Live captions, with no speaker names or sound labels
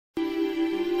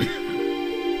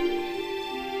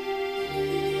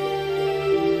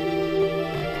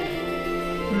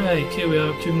Right, here we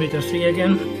are, Tombraider 3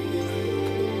 again.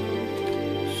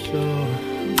 So,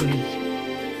 I'm going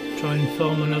to try and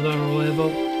film another level.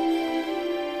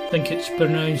 I think it's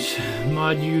pronounced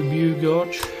Madubu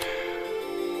Gorge.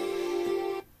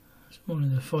 It's one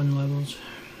of the fun levels.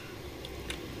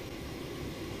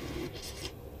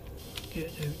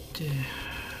 Get out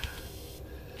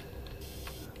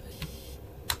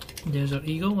Desert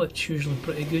Eagle, it's usually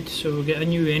pretty good. So we'll get a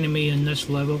new enemy in this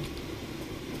level.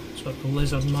 Sort of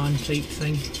lizard man type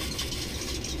thing.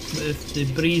 But if they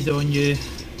breathe on you,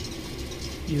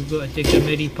 you've got to take a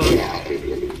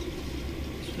medipack.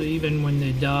 So even when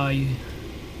they die,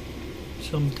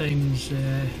 sometimes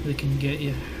they can get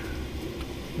you.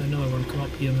 Another one come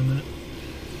up here in a minute.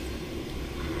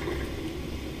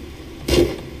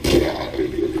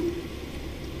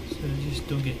 So just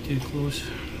don't get too close.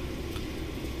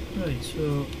 Right,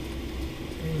 so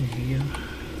in here.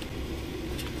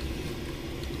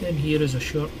 Then here is a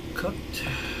shortcut.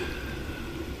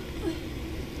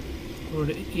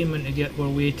 We're aiming to get our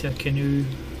way to a canoe.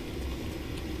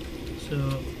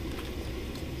 So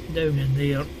down in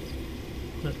there,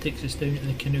 that takes us down to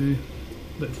the canoe.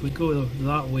 But if we go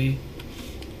that way,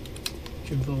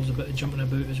 which involves a bit of jumping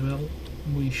about as well,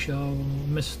 we shall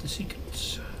miss the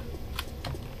secrets.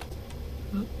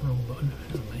 Oh, wrong button,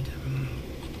 never mind.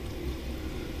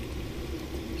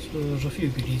 So there's a few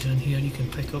goodies in here you can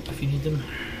pick up if you need them.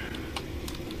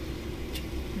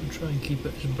 And try and keep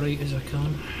it as bright as I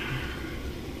can.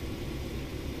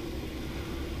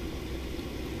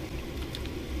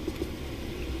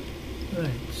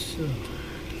 Right, so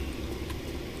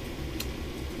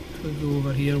if we go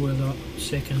over here where that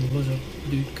second lizard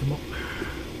dude come up.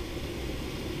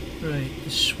 Right, the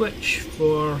switch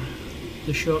for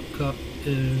the shortcut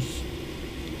is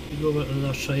you go over to the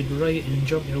other side right and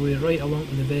jump your way right along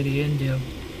to the very end there.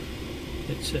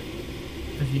 It's it.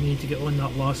 If you need to get on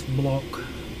that last block,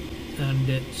 and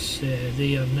it's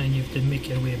there, and then you have to make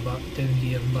your way back down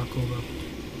here and back over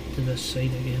to this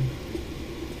side again.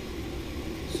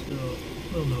 So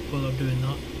we'll not bother doing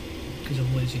that because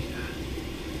I'm lazy.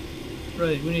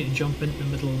 Right, we need to jump into the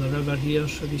middle of the river here,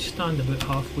 so if you stand about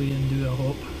halfway and do a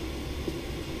hop,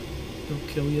 don't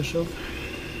kill yourself.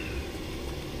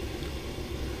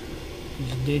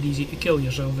 It's dead easy to kill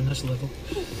yourself in this level.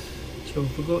 So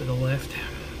if we go to the left,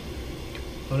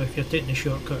 or if you're taking the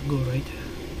shortcut, go right.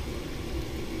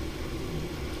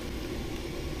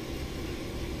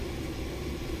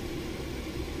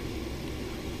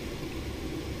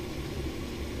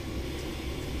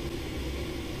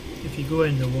 If you go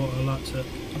in the water, that's it,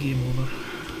 game over.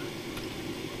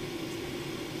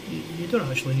 You don't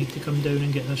actually need to come down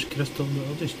and get this crystal, but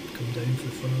I'll just come down for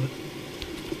the fun of it.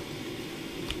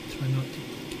 Try not to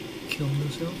kill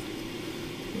myself.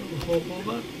 We'll hop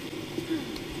over,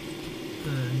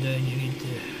 and then you need to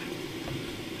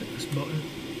hit this button,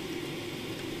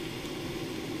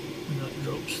 and that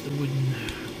drops the wooden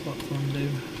platform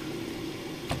down.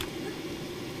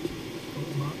 Go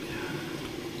back.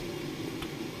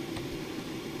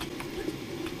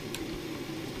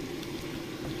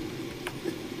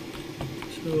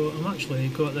 So I'm actually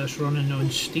got this running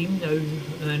on Steam now,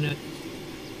 and it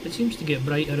seems to get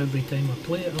brighter every time I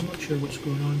play it. I'm not sure what's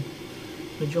going on.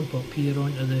 I jump up here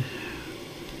onto the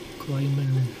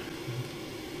climbing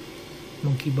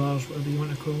monkey bars, whatever you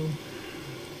want to call them.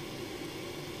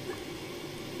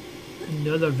 In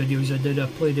the other videos I did, I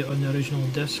played it on the original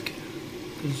disc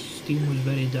because Steam was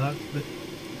very dark, but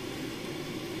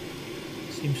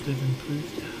it seems to have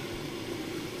improved.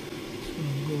 So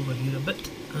I'll go over here a bit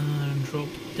and drop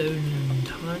down and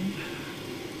hang.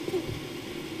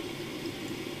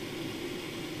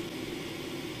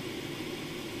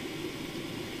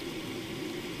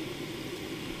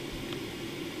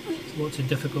 Lots of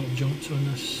difficult jumps on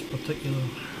this particular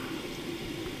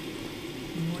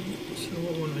one. So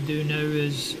what I want to do now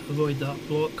is avoid that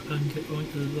block and get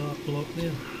onto that block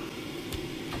there.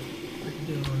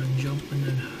 Do a run and jump and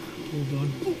then hold on.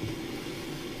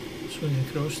 Swing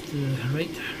across to the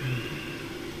right.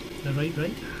 The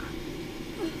right.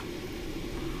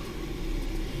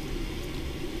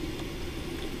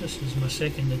 This is my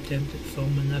second attempt at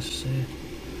filming this.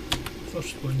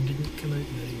 First one didn't come out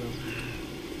very well.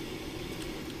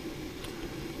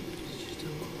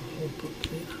 Hop up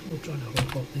there. We'll try to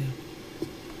hop up there.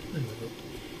 There we go.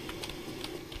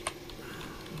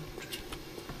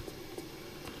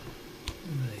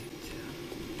 Right.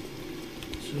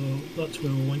 So that's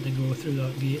where we want to go, through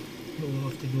that gate, but we'll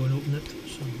have to go and open it.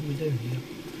 So we're down here.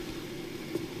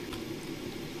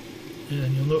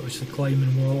 And you'll notice the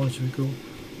climbing wall as we go.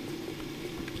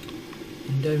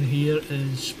 And down here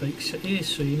is Spike City,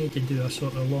 so you need to do a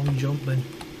sort of long jump in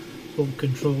hold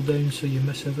control down so you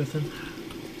miss everything.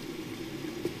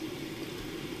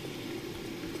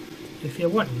 If you're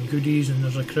wanting goodies and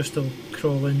there's a crystal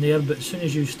crawl in there, but as soon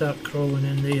as you start crawling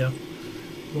in there,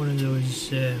 one of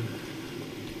those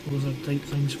lizard type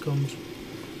things comes. So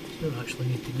you don't actually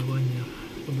need to go in there.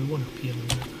 There'll be one up here in a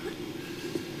minute.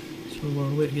 So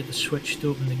we'll wait to get the switch to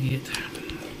open the gate.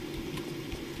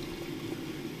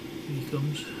 Here he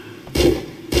comes.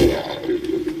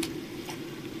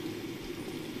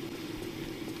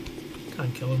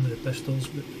 Can't kill him with the pistols,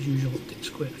 but as usual it takes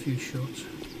quite a few shots.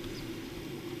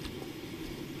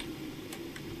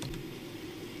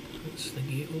 That's the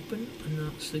gate open, and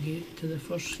that's the gate to the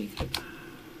first secret.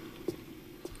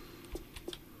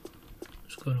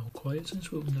 It's gone all quiet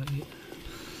since we opened that gate.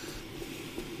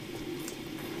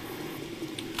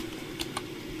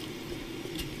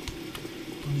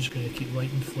 I'm just going to keep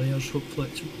lighting flares, hopefully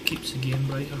it keeps the game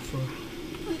brighter for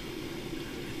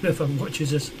whoever watches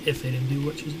this, if anybody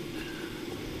watches it.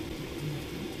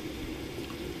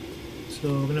 So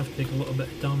we're going to have to take a little bit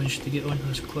of damage to get onto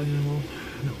this climbing wall,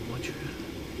 not much.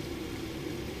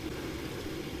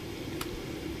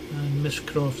 And Miss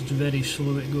Croft's very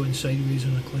slow at going sideways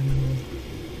on a climbing wall.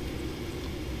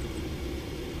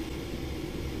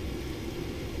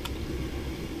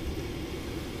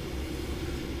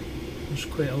 There's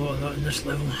quite a lot of that in this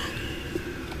level.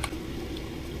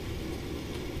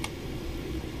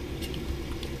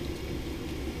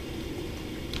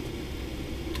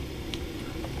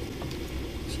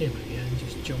 Same again,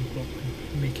 just jump up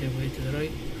and make your way to the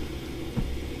right.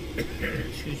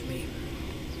 Excuse me.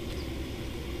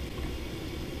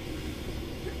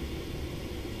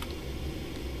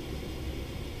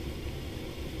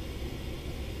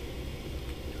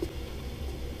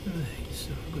 Right,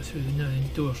 so I'll go through the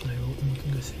doors now open, we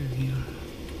can go through here.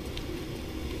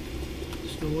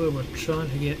 So where we're trying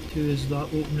to get to is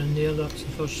that opening there, that's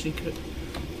the first secret.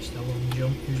 Just a long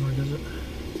jump usually does it.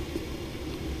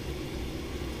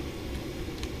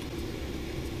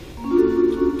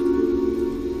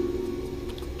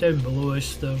 Down below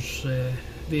us there's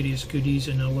various goodies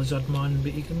and a lizard man,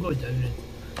 but you can go down and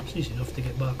it's easy enough to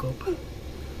get back up. I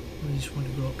just want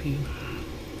to go up here.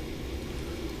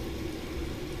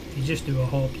 If you just do a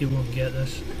hop you won't get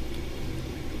this.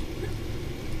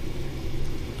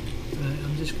 Right,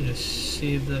 I'm just going to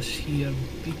save this here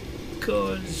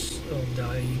because I'll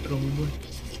die probably.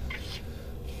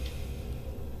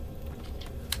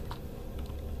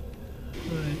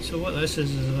 Right, so what this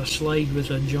is a slide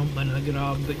with a jump and a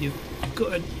grab, but you've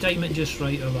got to time it just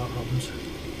right or that happens.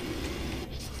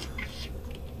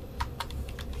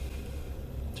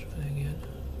 Try again.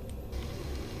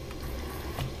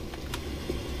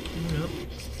 No.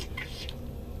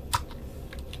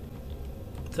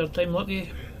 Third time lucky?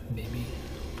 Maybe.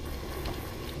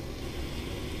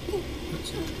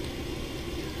 That's it.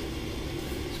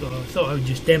 So I thought I would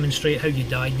just demonstrate how you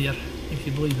died there. If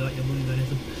you believe that, you'll believe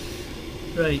anything.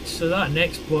 Right, so that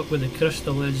next block with the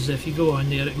crystal is, if you go on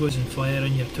there it goes in fire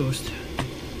and you're toast.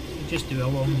 You just do a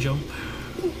long jump.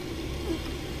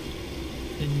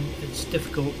 And it's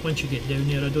difficult once you get down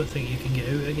there, I don't think you can get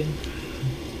out again.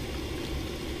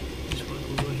 Just want to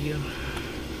go over here.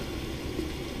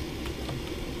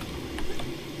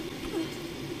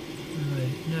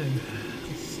 Right, now,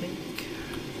 I think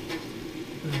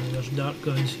there's dark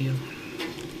guns here.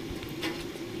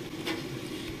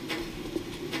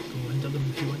 Them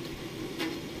if you want.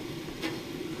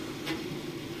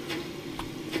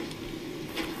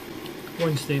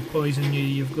 Once they poison you,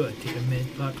 you've got to take a med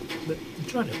pack, but I'm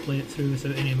trying to play it through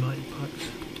without any med packs.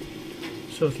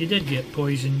 So if you did get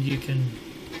poisoned, you can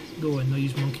go in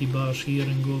these monkey bars here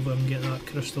and go over and get that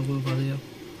crystal over there,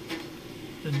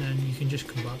 and then you can just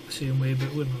come back the same way,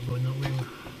 but we're not going that way,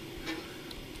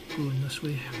 we're going this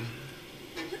way.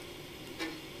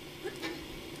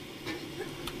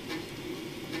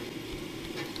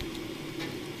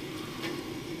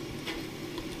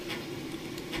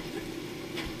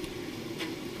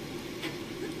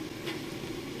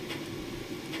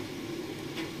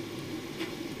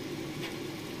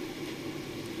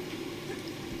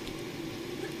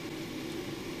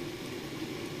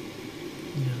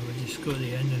 Go to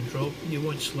the end and drop, you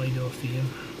won't slide off here.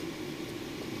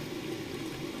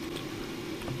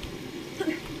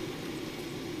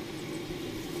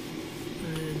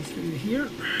 And through here.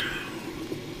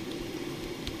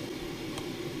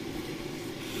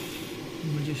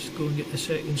 And we'll just go and get the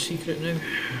second secret now.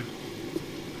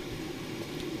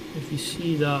 If you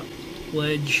see that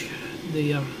ledge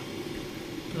there,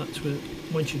 that's what,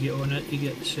 once you get on it you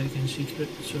get the second secret,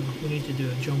 so we need to do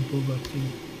a jump over to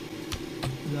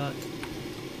that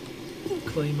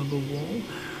climbable wall.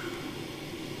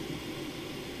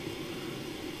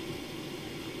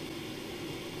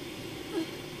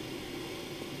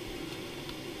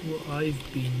 what I've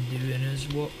been doing is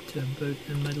walk to about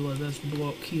the middle of this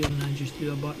block here and then just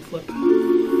do a backflip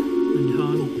and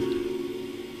hang.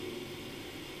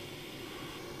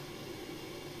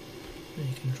 Then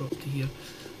you can drop to here.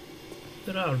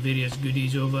 There are various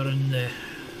goodies over in the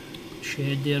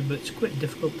shed there, but it's quite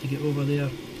difficult to get over there,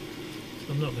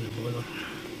 so I'm not going to bother.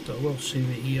 But I will save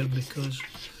it here because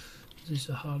this is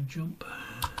a hard jump.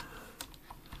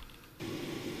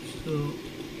 So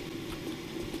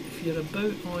if you're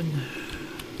about on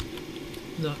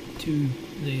that 2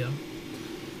 there,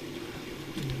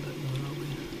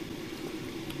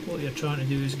 what you're trying to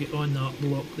do is get on that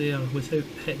block there without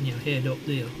hitting your head up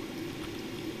there.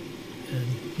 And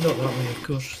not that way, of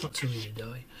course, that's the way you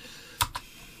die.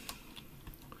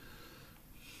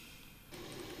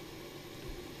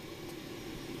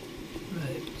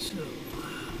 Right, so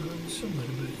somewhere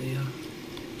about there.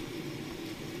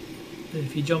 Then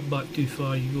if you jump back too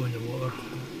far, you go in the water.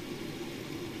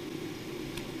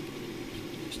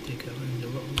 Just take it around a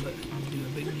little bit and do a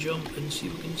big jump and see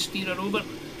if we can steer her over.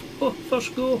 Oh,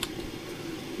 first go!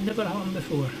 Never happened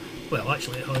before. Well,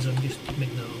 actually it has, I'm just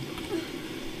making that up.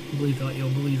 Believe that, you'll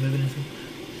believe everything.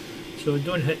 So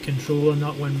don't hit control on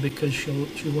that one because she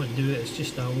won't do it, it's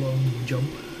just a long jump.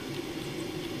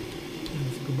 And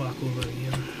if we go back over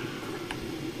here.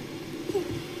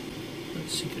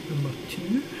 That's secret number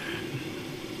 2.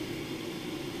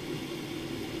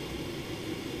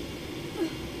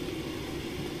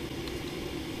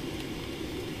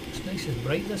 It's nice and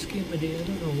bright this game today, I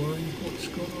don't know why, what's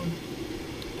going on.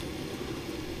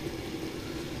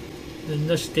 Then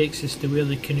this takes us to where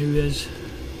the canoe is,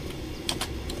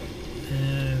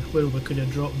 where we could have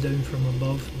dropped down from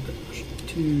above, but there's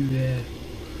 2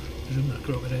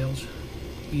 crocodiles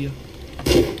here.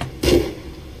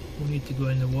 We'll need to go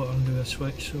in the water and do a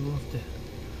switch, so we'll have to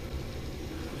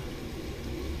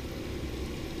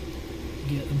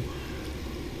get them.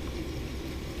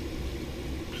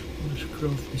 There's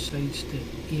Croft decides to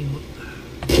aim up.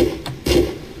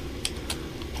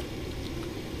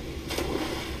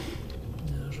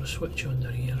 Switch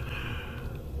under here.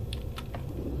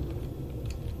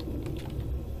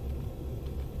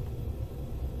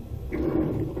 It's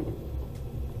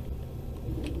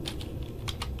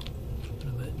a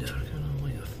bit dark, I don't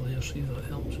like a flare, see if that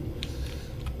helps.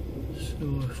 So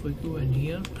if we go in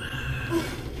here,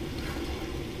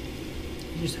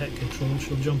 you just hit control,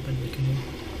 she'll jump in the canoe.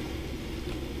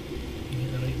 You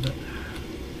get the right bit.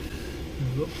 There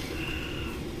we go.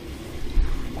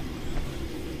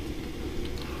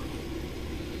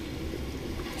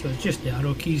 So it's just the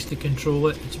arrow keys to control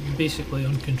it, it's basically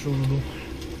uncontrollable.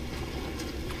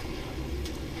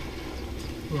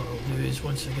 What I'll do is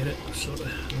once I get it sort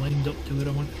of lined up to where I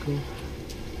want to go,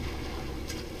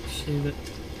 save it,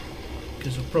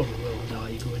 because I probably will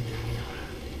die going down here.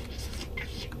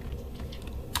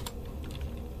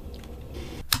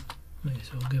 Might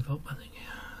as well give up, I think.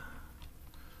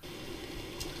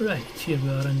 Right, here we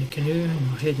are in the canoe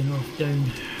and we're heading off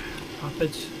down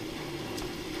rapids.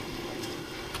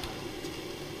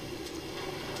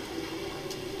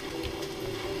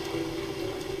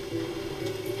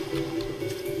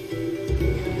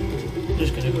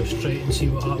 Just going to go straight and see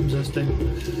what happens this time.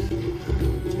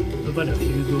 I've had a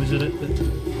few goes at it, but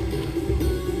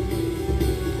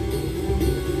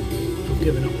I've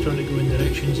given up trying to go in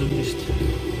directions. I'm just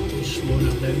slowing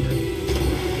it down now.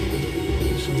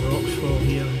 Some rocks fall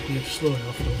here and here, slow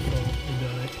enough, they'll fall, we'll be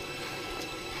alright.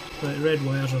 Right, red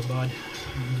wires are bad.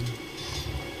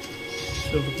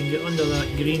 So if we can get under that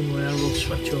green wire, we'll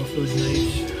switch off those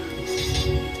knives.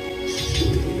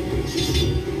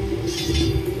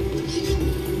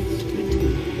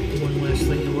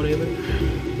 Thing to worry about.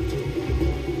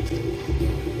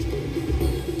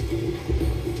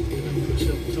 Give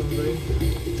myself a turn round.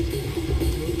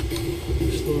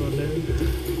 Slow her down.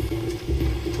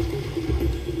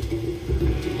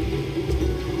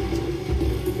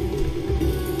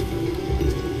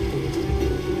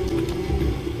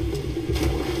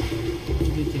 We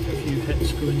do take a few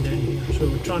hits going down here, so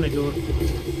we're trying to go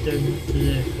down to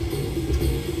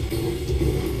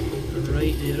the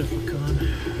right there if we can.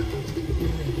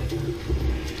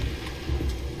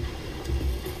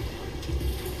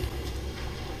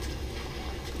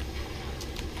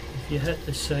 If you hit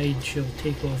the side, she'll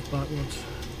take off backwards.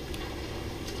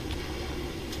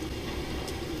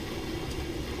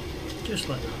 Just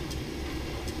like that.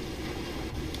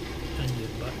 And you're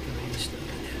back to where you started.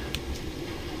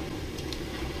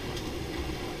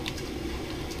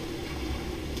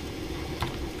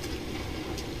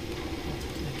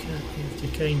 You have to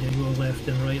kind of go left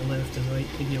and right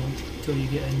till you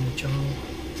get in the channel.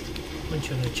 once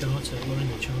you're in the channel, that's it, we're in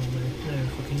the channel now. Now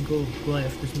if we can go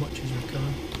left as much as we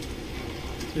can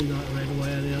through that red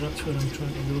wire there, that's where I'm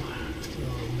trying to go.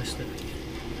 Oh, I missed it again.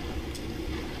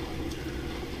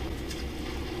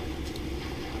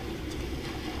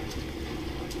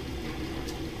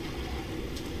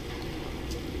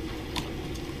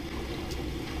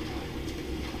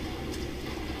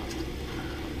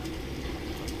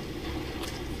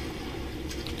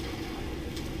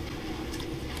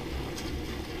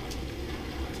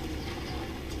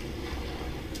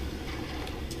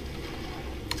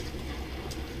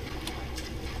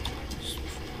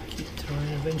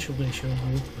 Eventually she'll go, I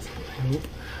hope.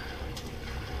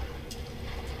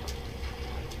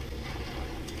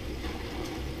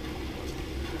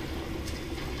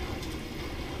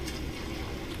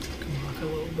 Come back a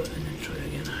little bit and then try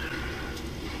again.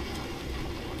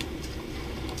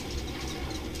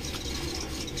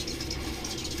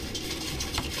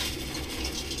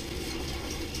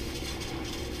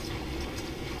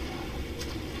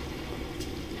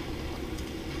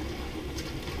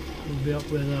 We'll be up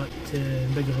where that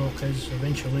big rock is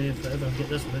eventually if I ever get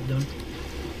this bit done.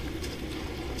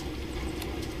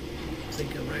 I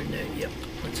think around there, yep,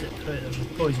 that's it. Right, there's a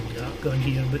poison dart gun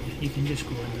here, but you can just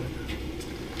go under it.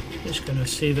 Just gonna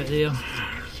save it there.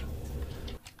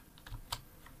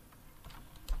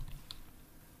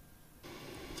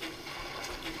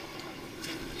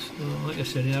 So, like I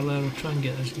said earlier, I'll try and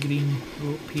get this green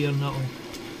rope here and that'll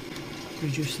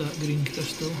reduce that green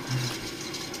crystal.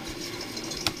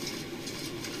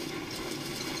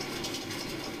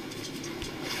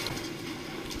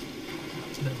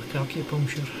 Bit like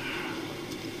acupuncture.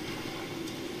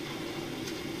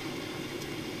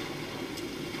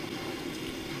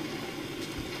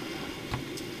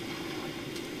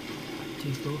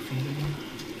 Take off here again.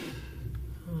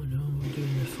 Oh no, we're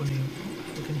doing the funny.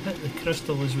 If we can hit the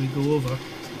crystal as we go over,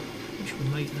 which we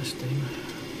might this time,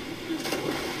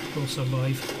 we'll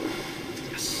survive.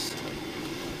 Yes.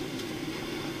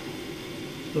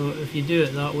 So if you do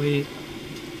it that way, it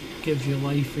gives you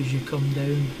life as you come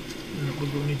down. We're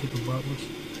going to need to go backwards.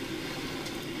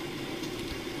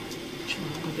 Shall I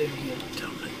go down here and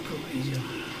turn it? Probably easier.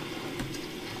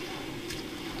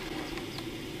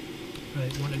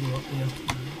 Right, want to go up there.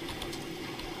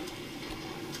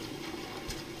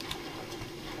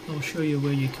 I'll show you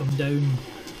where you come down.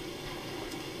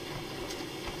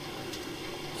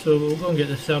 So we'll go and get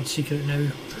the third secret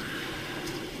now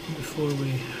before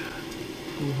we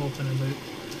go hopping about.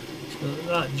 So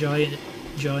that giant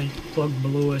plug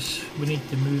below us, we need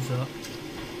to move that.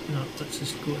 No, let's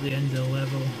just go to the end of the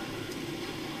level.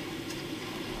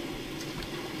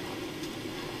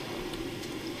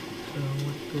 So I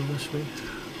want to go this way.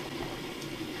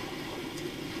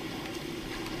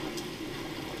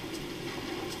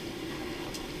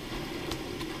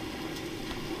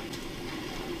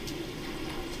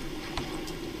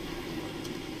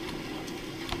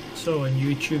 So on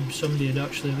YouTube somebody had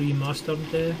actually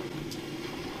remastered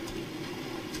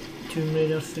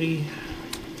Tombraider 3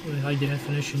 with high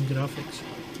definition graphics.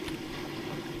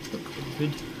 Look quite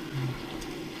good.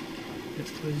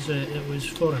 It was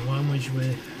foreign language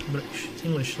with British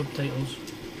English subtitles.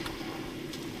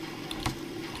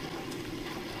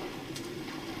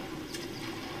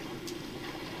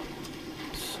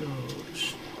 So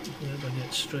whenever I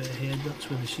get straight ahead, that's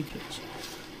where the secret is.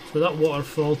 So that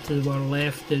waterfall to our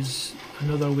left is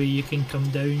another way you can come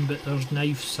down, but there's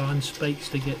knife sand spikes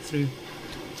to get through.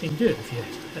 You can do it if you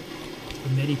hit the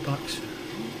medipacks.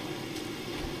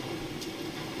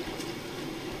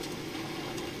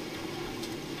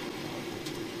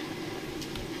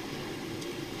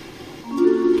 So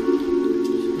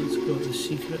let's go to the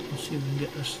secret and see if we can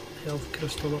get this health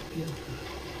crystal up here.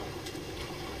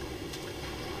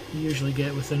 You usually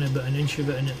get within about an inch of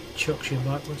it and it chucks you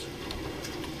backwards.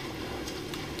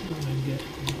 And get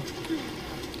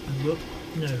and look,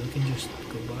 now we can just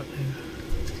go back now.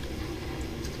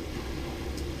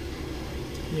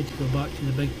 Need to go back to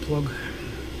the big plug.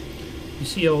 You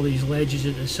see all these ledges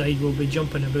at the side, we'll be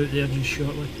jumping about there just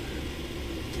shortly.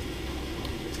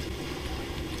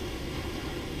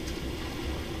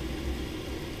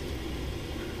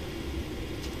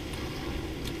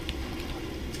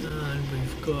 And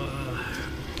we've got a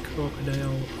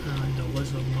crocodile and a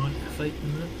lizard man to fight in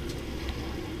a minute.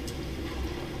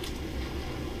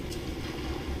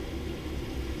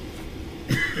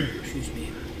 Excuse me.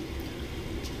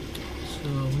 So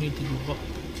we need to go up,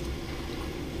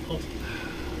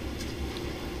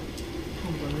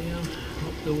 over there,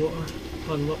 up the water,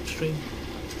 paddle upstream.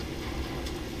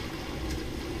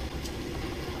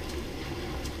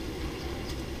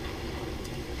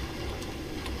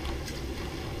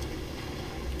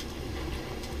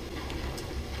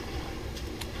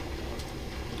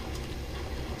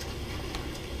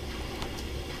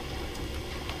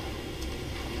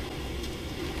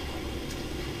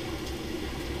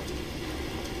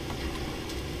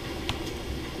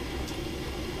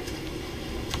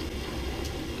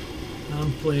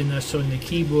 playing this on the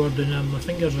keyboard and my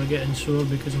fingers are getting sore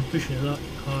because I'm pushing it that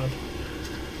hard.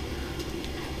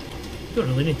 You don't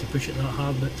really need to push it that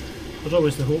hard, but there's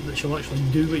always the hope that she'll actually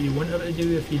do what you want her to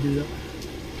do if you do that.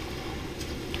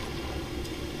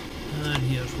 And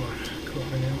here's where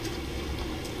caught out.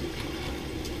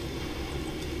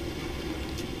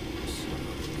 So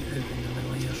get out in the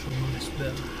middle here from this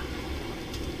bit.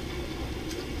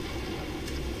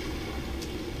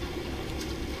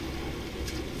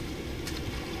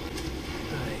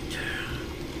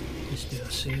 Just do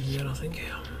a save there, I think.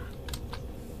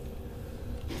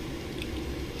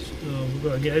 So we've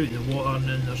got to get out of the water and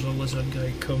then there's a lizard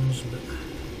guy comes, but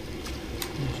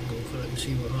just go for it and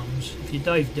see what happens. If you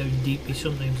dive down deep, he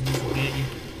sometimes doesn't get you.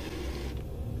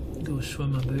 Go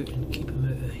swim about and keep him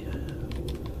out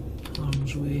of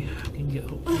harm's way. You can get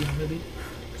up here maybe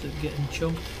without getting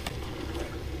chunked.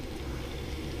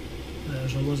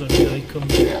 There's a lizard guy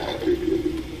coming.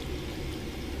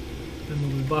 And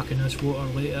we'll be back in this water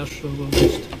later, so we'll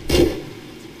just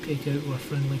take out our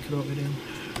friendly crocodile.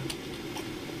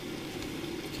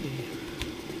 Okay.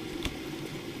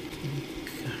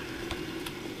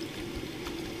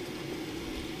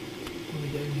 Way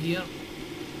down here.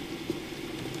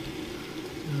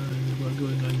 And we're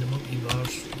going around the monkey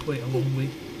bars quite a long way.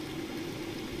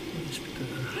 Just put a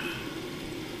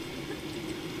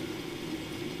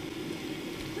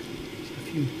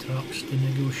few traps to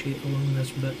negotiate along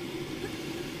this bit.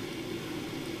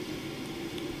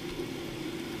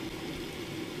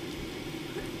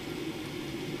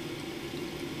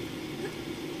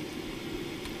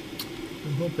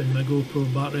 I'm hoping my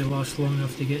GoPro battery lasts long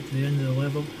enough to get to the end of the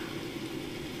level.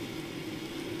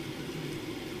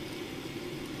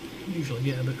 I usually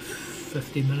get about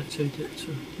 50 minutes out of it,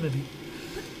 so maybe.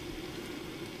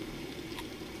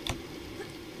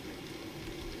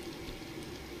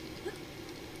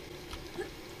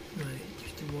 Right,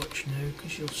 just to watch now,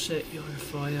 because she'll set you on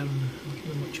fire and there's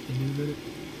not much you can do about it.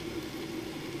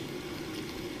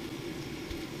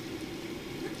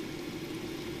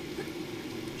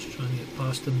 Try and get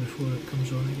past them before it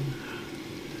comes on again.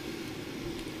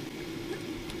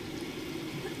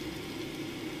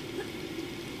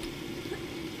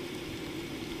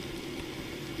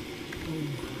 Oh.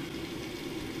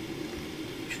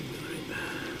 Should be alright.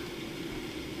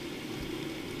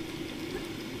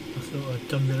 I thought I'd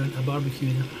turned her into a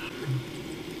barbecue there.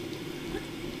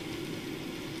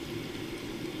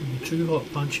 The true hot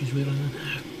pants she's wearing then.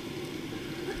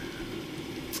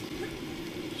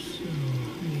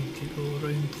 Go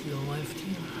around to the left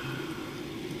here.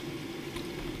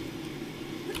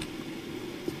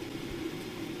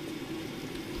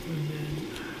 And then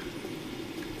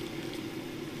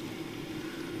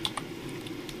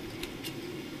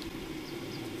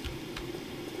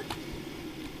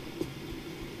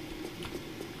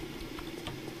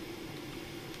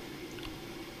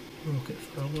rocket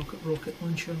for a rocket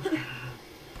launcher.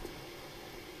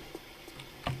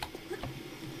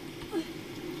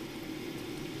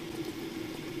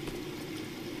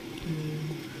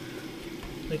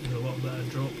 I think there's a little bit of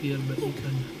drop here, but you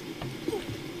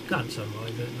can't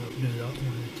survive it, not do that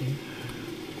one at a time.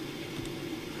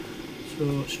 So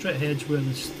straight ahead's where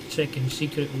the second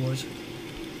secret was.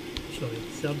 Sorry, the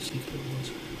third secret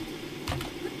was.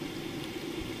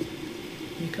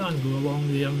 You can go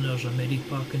along there and there's a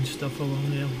medipack and stuff along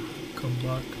there. Come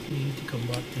back, you need to come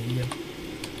back to here.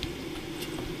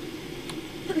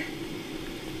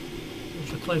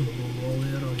 There's a climbable wall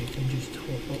there, or you can just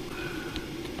hop up.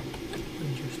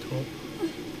 And just hop.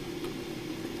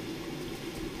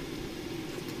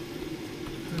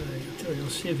 Right, I'll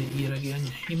save it here again.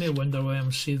 You may wonder why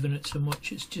I'm saving it so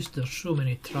much. It's just there's so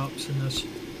many traps in this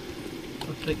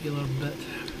particular bit.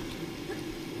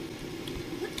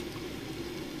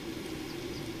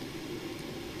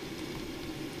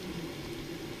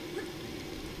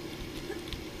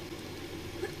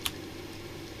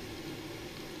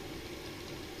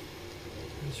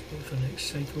 Let's wait for the next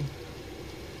cycle.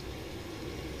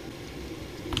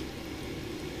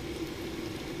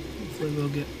 We'll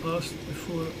get past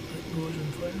before it goes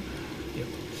on fire. Yep.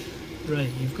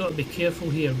 Right, you've got to be careful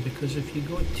here because if you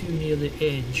go too near the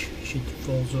edge, she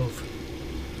falls off.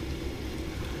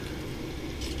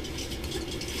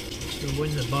 So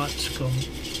when the bats come,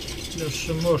 there's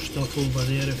some more stuff over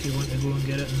there if you want to go and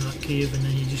get it in that cave, and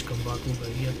then you just come back over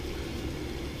here.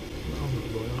 But I'll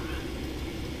not bother.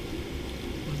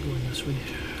 We're going this way.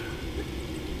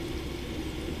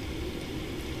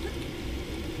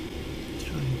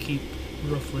 Keep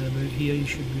roughly about here, you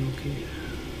should be okay.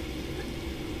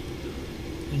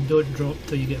 And don't drop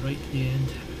till you get right to the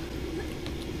end.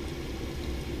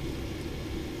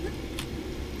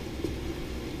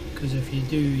 because if you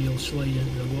do, you'll slide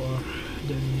into the water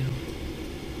down there.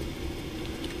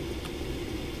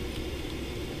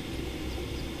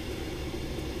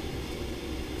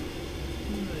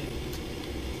 Right,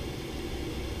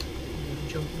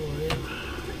 jump over there.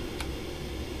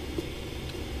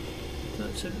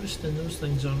 That's interesting, those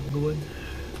things aren't going.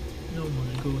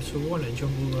 Normally go, so we want to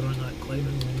jump over on that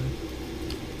climbing wall now.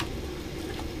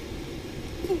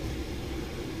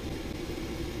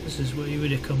 This is where you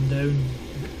would have come down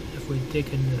if we'd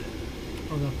taken the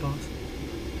other path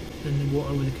in the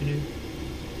water with the canoe.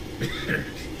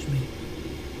 Excuse me.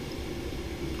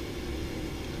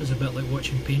 It's a bit like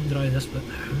watching paint dry, this bit.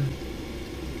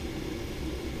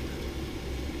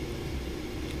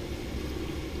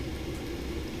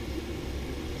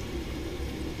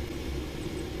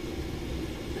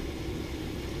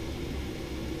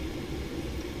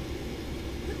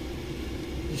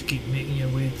 Just keep making your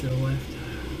way to the left.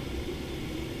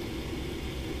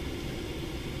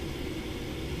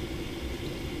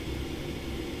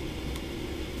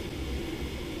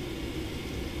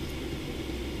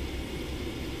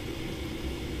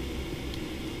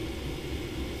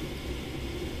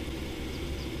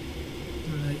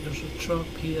 There's a trap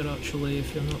here actually,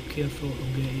 if you're not careful it'll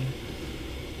get you.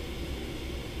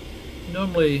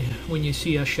 Normally when you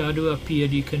see a shadow appear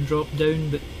you can drop down,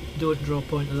 but don't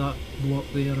drop onto that block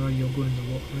there or you'll go in the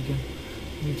water again.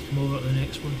 You need to come over to the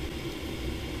next one.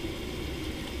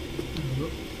 There we go.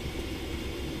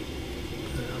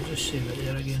 I'll just save it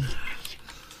there again.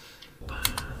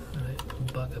 Right, go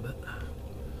back a bit.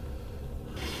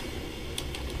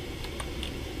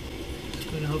 Just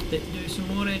going to have to do some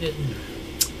more editing.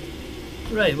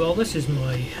 Right, well this is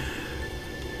my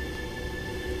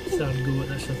third go at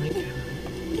this, I think.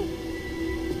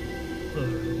 Or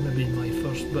maybe my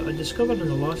first, but I discovered in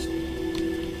the last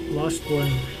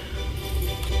one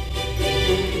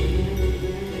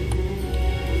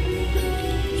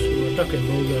so we're ducking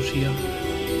boulders here.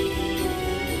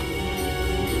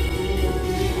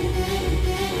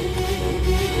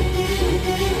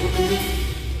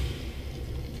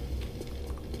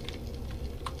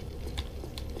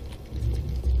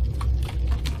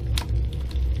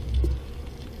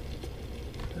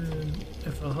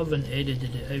 If I haven't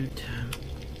edited it out,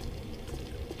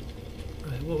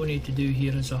 right, what we need to do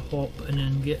here is a hop and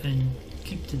then get in,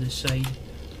 keep to the side.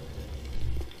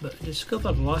 But I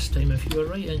discovered last time if you were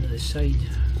right into the side,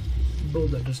 the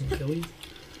boulder doesn't kill you,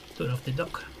 don't have to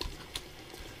duck.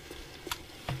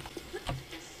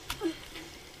 I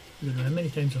don't know how many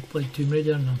times I've played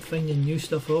Tombraider and I'm finding new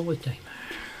stuff all the time.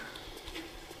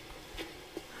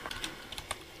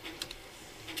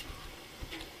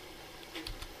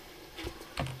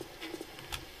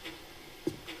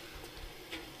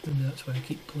 Maybe that's why I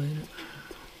keep playing it.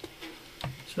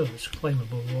 So it's a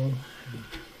climbable wall.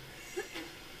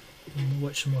 And we'll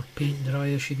watch some more paint dry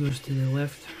as she goes to the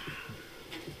left.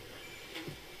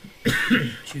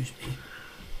 Excuse me.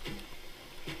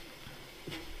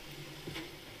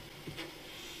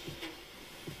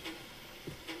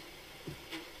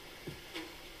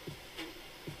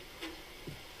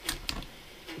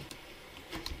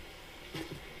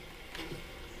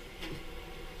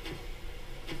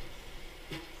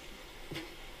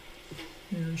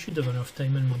 I should have enough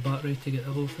time in my battery to get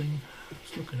the whole thing.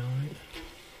 It's looking alright.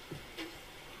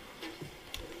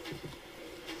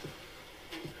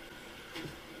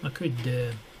 I could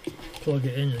plug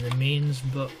it into the mains,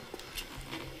 but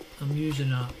I'm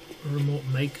using a remote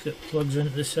mic that plugs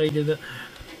into the side of it.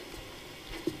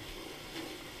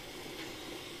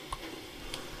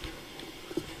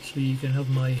 So you can have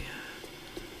my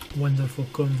wonderful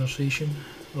conversation,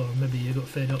 or maybe you got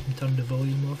fed up and turned the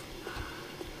volume off.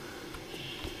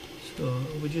 So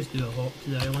we just do a hop to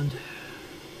the island,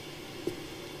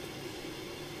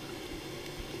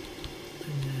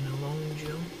 and then a long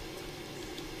jump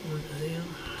onto there.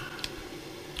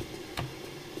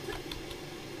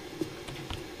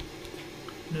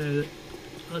 Now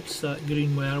that's that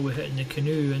green wire we're hitting the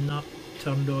canoe, and that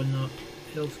turned on that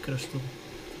health crystal.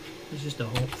 It's just a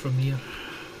hop from here.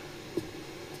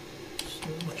 So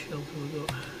much health have we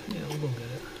got? Yeah, we'll go get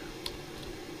it.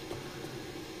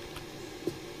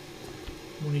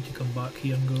 We'll need to come back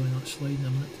here and go in that slide in a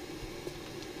minute.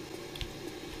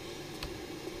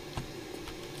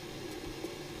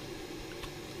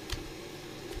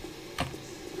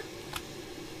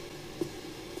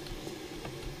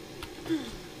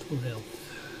 Full health.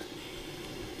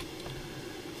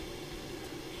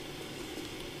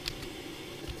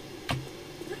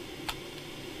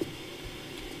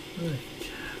 Right.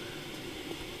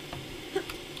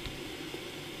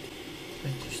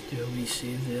 Do a wee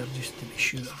save there just to be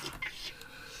sure.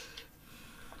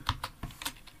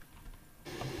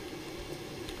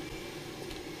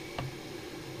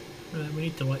 Right, we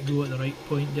need to let go at the right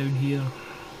point down here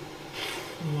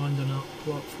and land on that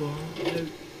platform. Out. There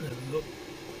we go.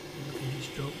 We can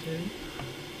just drop down.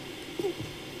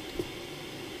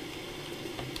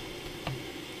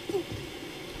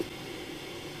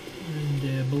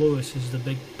 And below us is the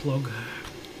big plug,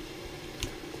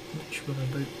 which we're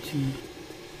about to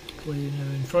play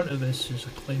now. In front of us is a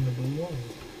climbable wall.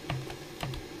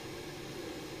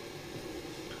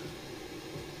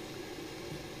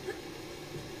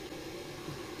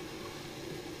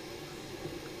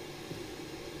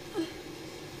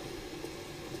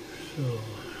 So,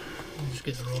 I'll just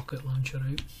get the rocket launcher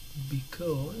out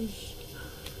because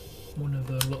one of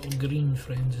our little green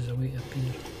friends is away up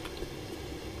here.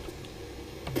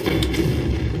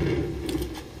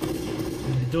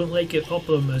 And they don't like it up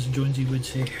them, as Jonesy would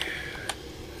say.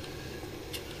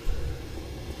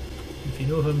 If you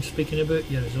know who I'm speaking about,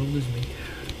 you're as old as me.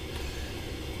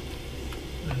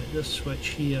 Right, this switch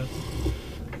here,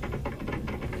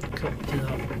 cut to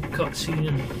that cutscene,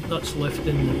 and that's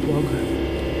lifting the plug.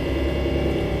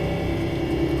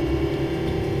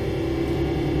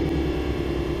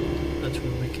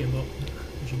 Came up.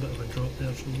 There's a bit of a drop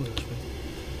there, so we'll go this way.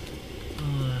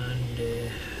 And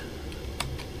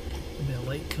maybe a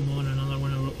light come on, another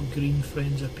one of our little green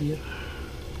friends up here.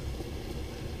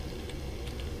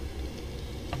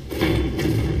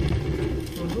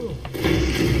 Oh no!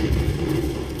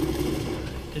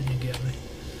 Didn't get me.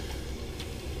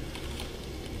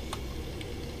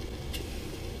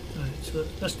 Right, so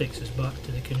this takes us back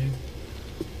to the canoe.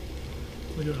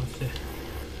 We don't have to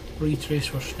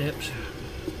retrace our steps.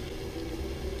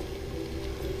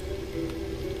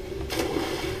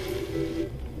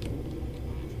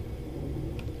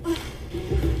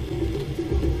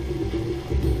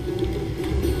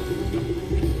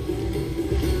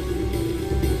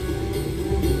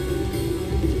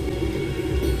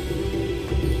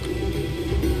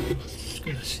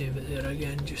 Save it there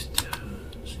again, just to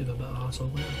save a bit of hassle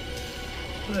there.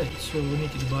 Right, so we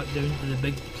need to go back down to the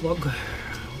big plug.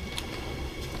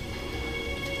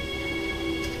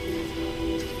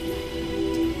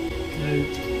 Now,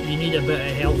 you need a bit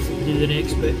of health to do the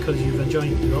next bit because you've a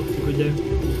giant drop to go down.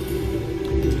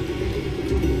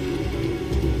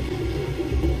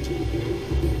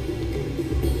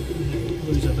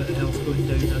 Lose a bit of health going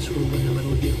down this hole in the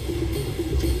middle here.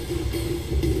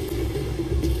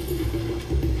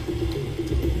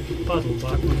 Paddle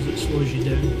backwards, it slows you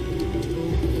down.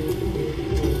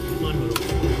 And we're off.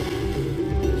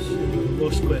 So we've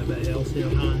lost quite a bit of health there,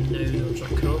 and now there's a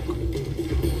croc.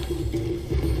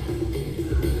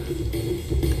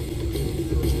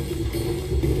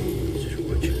 Just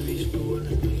watch how he's going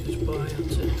and he goes by,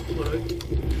 that's it, we're out.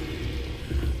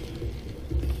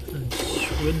 And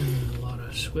swim, Lara,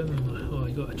 swim. Oh,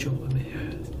 he got a chunk of me.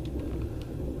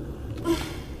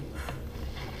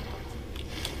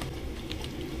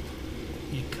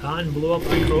 Can blow up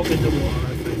a croc in the water,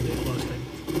 I found it last time.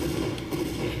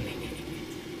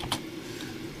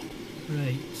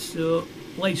 Right, so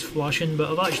light's flashing,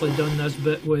 but I've actually done this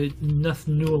bit with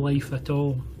no life at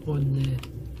all on the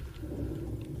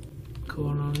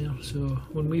corner there. So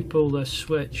when we pull this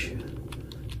switch,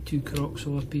 2 crocs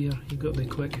will appear. You've got to be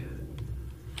quick.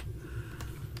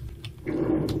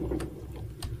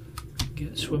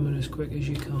 Get swimming as quick as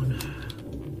you can.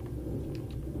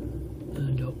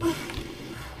 And up.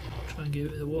 Try and get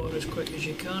out of the water as quick as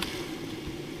you can.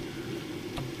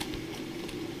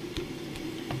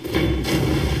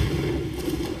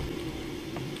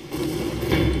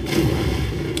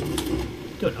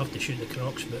 Don't have to shoot the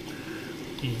crocs, but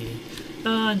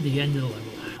and the end of the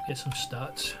level. Get some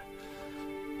stats.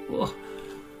 Oh,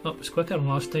 that was quicker than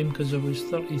last time because there was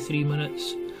 33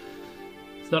 minutes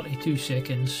 32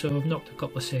 seconds, so I've knocked a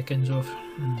couple of seconds off.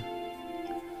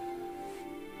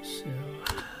 So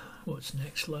what's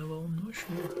next level? I'm not sure.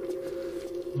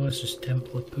 Oh, this is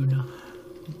Temple of Puna.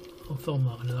 I'll film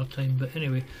that another time, but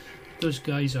anyway, those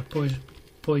guys are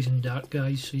poison dart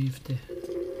guys, so you have to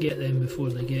get them before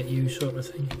they get you, sort of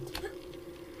thing.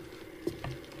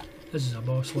 This is a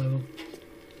boss level.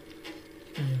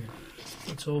 Anyway,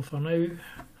 that's all for now.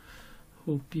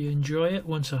 Hope you enjoy it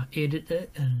once I edit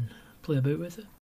it and play about with it.